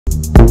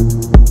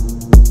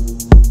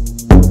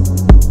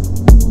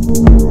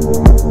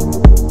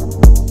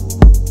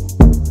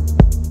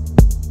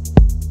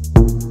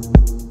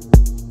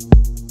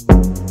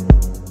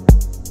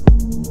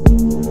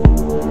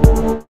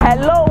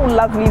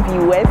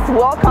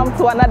welcome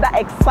to another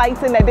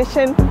exciting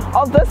edition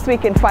of This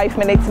Week in 5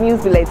 Minutes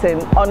News Bulletin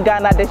on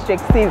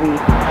Ghanadistricts TV.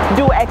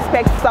 Do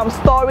expect some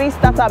stories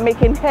that are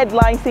making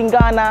headlines in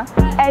Ghana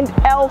and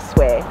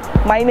elsewhere.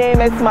 My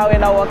name is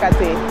Mawena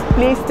Wakate.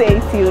 Please stay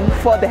tuned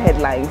for the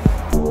headlines.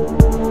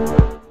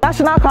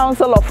 National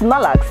Council of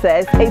NALAG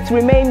says it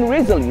remains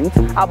resolute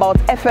about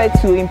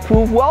efforts to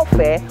improve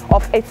welfare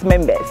of its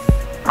members.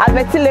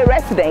 Advertile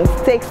residents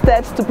take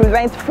steps to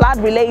prevent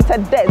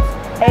flood-related deaths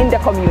in the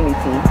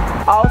community.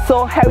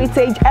 Also,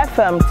 Heritage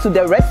FM to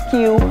the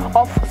rescue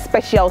of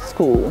special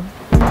school.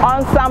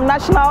 On some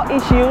national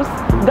issues,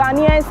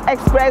 Ghanaians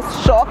express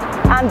shock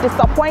and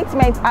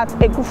disappointment at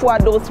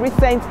Akufo-Addo's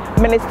recent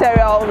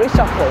ministerial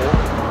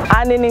reshuffle.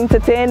 And in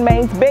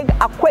entertainment, Big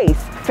Akways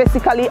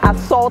physically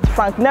assault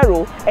Frank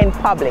Nero in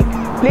public.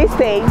 Please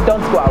stay,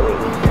 don't go away.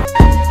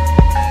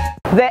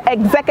 The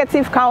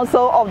Executive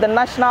Council of the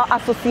National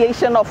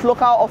Association of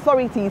Local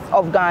Authorities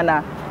of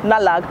Ghana,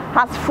 NALAG,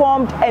 has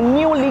formed a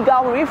new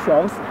legal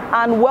reforms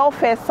and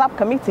welfare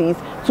subcommittees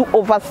to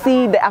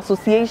oversee the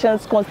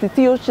association's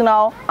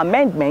constitutional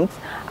amendments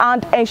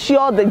and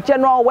ensure the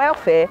general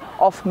welfare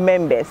of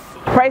members.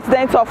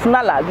 President of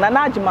NALAG,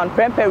 Nana Agyemang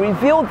Prempeh,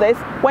 revealed this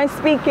when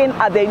speaking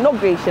at the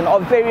inauguration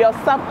of various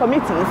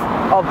subcommittees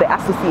of the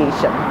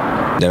association.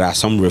 There are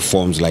some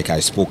reforms, like I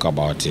spoke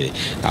about,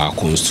 our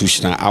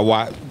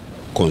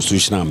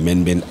constitutional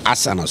amendment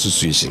as an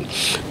association.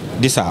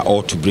 These are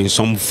all to bring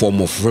some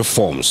form of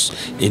reforms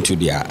into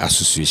their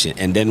association.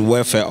 And then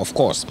welfare, of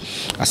course.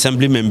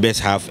 Assembly members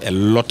have a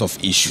lot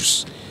of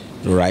issues,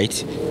 right?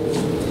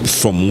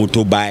 From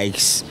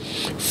motorbikes,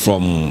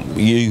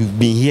 you've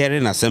been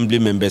hearing assembly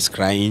members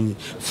crying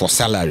for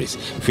salaries,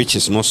 which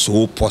is not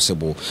so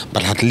possible,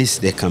 but at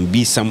least there can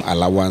be some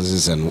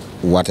allowances and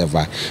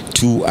whatever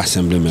to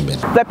assembly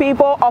members. The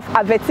people of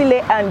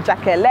Advertile and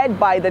Jake, led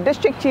by the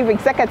district chief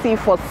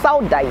executive for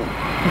South Dai,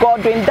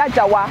 Godwin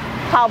Dajawa,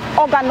 have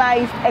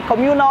organized a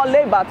communal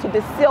labor to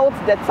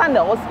desilt the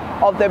tunnels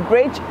of the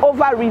bridge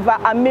over River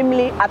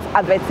Amimli at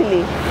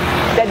Advertile.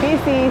 The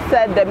DC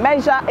said the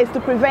measure is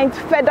to prevent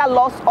further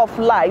loss of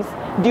lives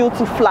due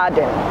to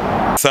flooding.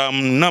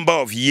 Some number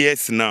of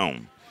years now,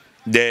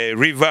 the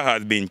river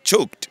has been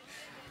choked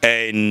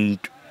and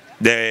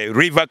the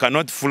river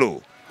cannot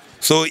flow.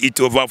 So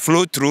it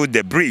overflows through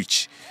the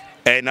bridge.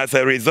 And as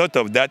a result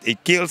of that,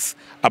 it kills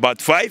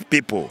about 5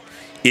 people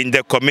in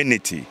the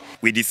community.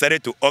 We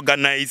decided to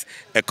organize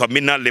a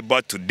communal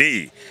labor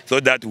today so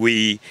that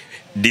we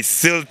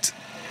desilt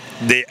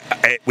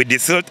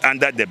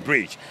under the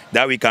bridge,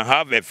 that we can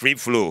have a free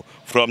flow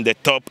from the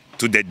top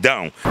to the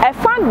down. A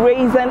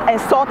fundraising and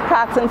salt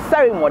carting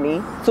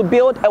ceremony to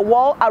build a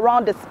wall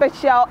around the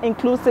special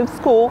inclusive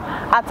school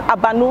at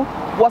Abanu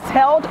was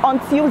held on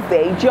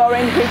Tuesday,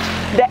 during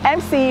which the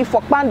MC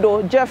for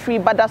Kpando, Jeffrey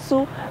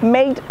Badasu,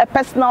 made a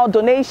personal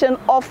donation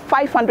of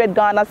 500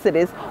 Ghana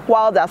cedis,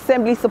 while the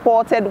assembly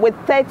supported with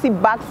 30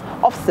 bags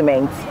of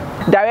cement.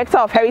 Director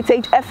of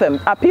Heritage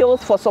FM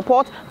appeals for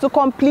support to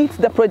complete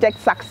the project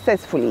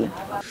successfully.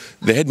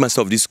 The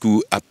headmaster of this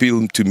school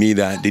appealed to me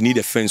that they need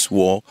a fence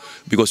wall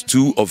because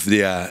 2 of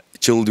their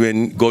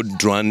children got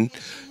drowned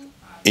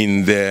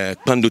in the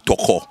Kpando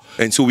Toko.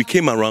 And so we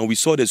came around, we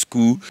saw the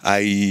school.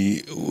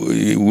 I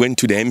went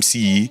to the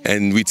MCE,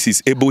 and with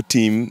his able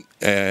team,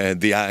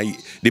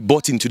 they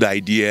bought into the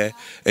idea,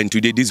 and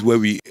today this is where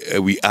we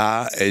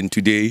are. And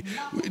today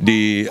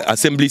the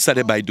assembly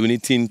started by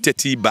donating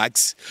 30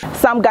 bags.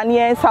 Some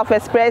Ghanaians have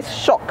expressed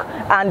shock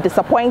and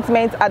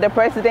disappointment at the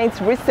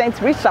president's recent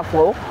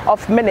reshuffle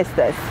of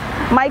ministers.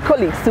 My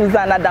colleague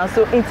Susanna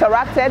Danso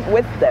interacted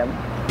with them.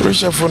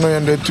 Reshuffle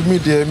and to me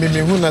they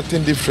mean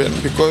nothing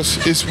different because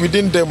it's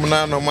within them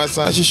now. No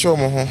matter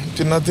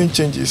nothing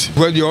changes.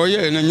 Well, you are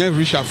in a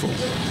reshuffle.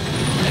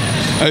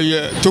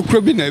 To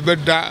crib in a bed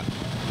that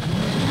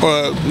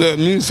the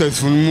ministers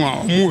from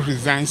more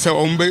resign so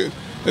on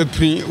a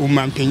pre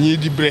woman can ye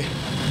debre.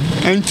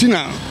 And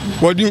Tina,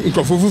 what do you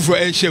for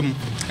Asian?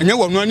 And you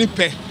want money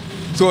pay.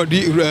 So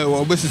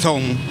the best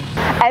home.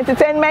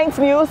 Entertainment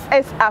news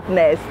is up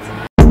next.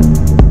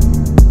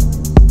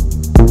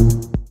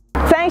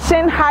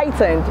 Tension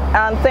heightened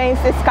and things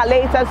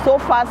escalated so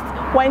fast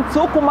when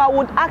 2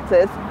 Kumawood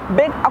actors,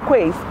 Big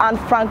Akways and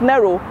Frank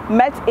Nero,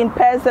 met in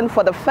person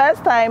for the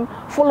first time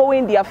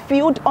following their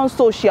feud on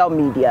social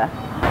media.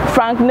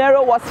 Frank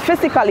Nero was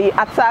physically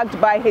attacked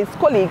by his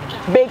colleague,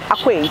 Big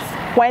Akways,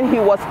 when he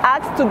was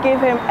asked to give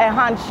him a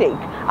handshake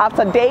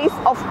after days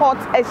of hot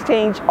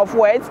exchange of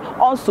words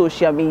on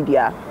social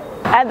media.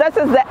 And this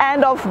is the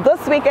end of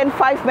This Week in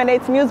 5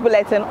 Minutes News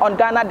Bulletin on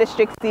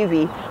Ghanadistricts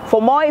TV.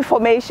 For more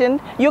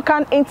information, you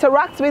can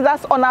interact with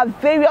us on our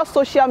various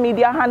social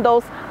media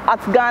handles at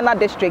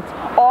Ghanadistricts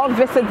or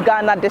visit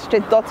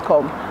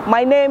Ghanadistricts.com.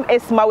 My name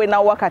is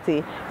Mawena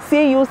Wakate.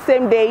 See you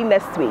same day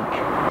next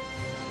week.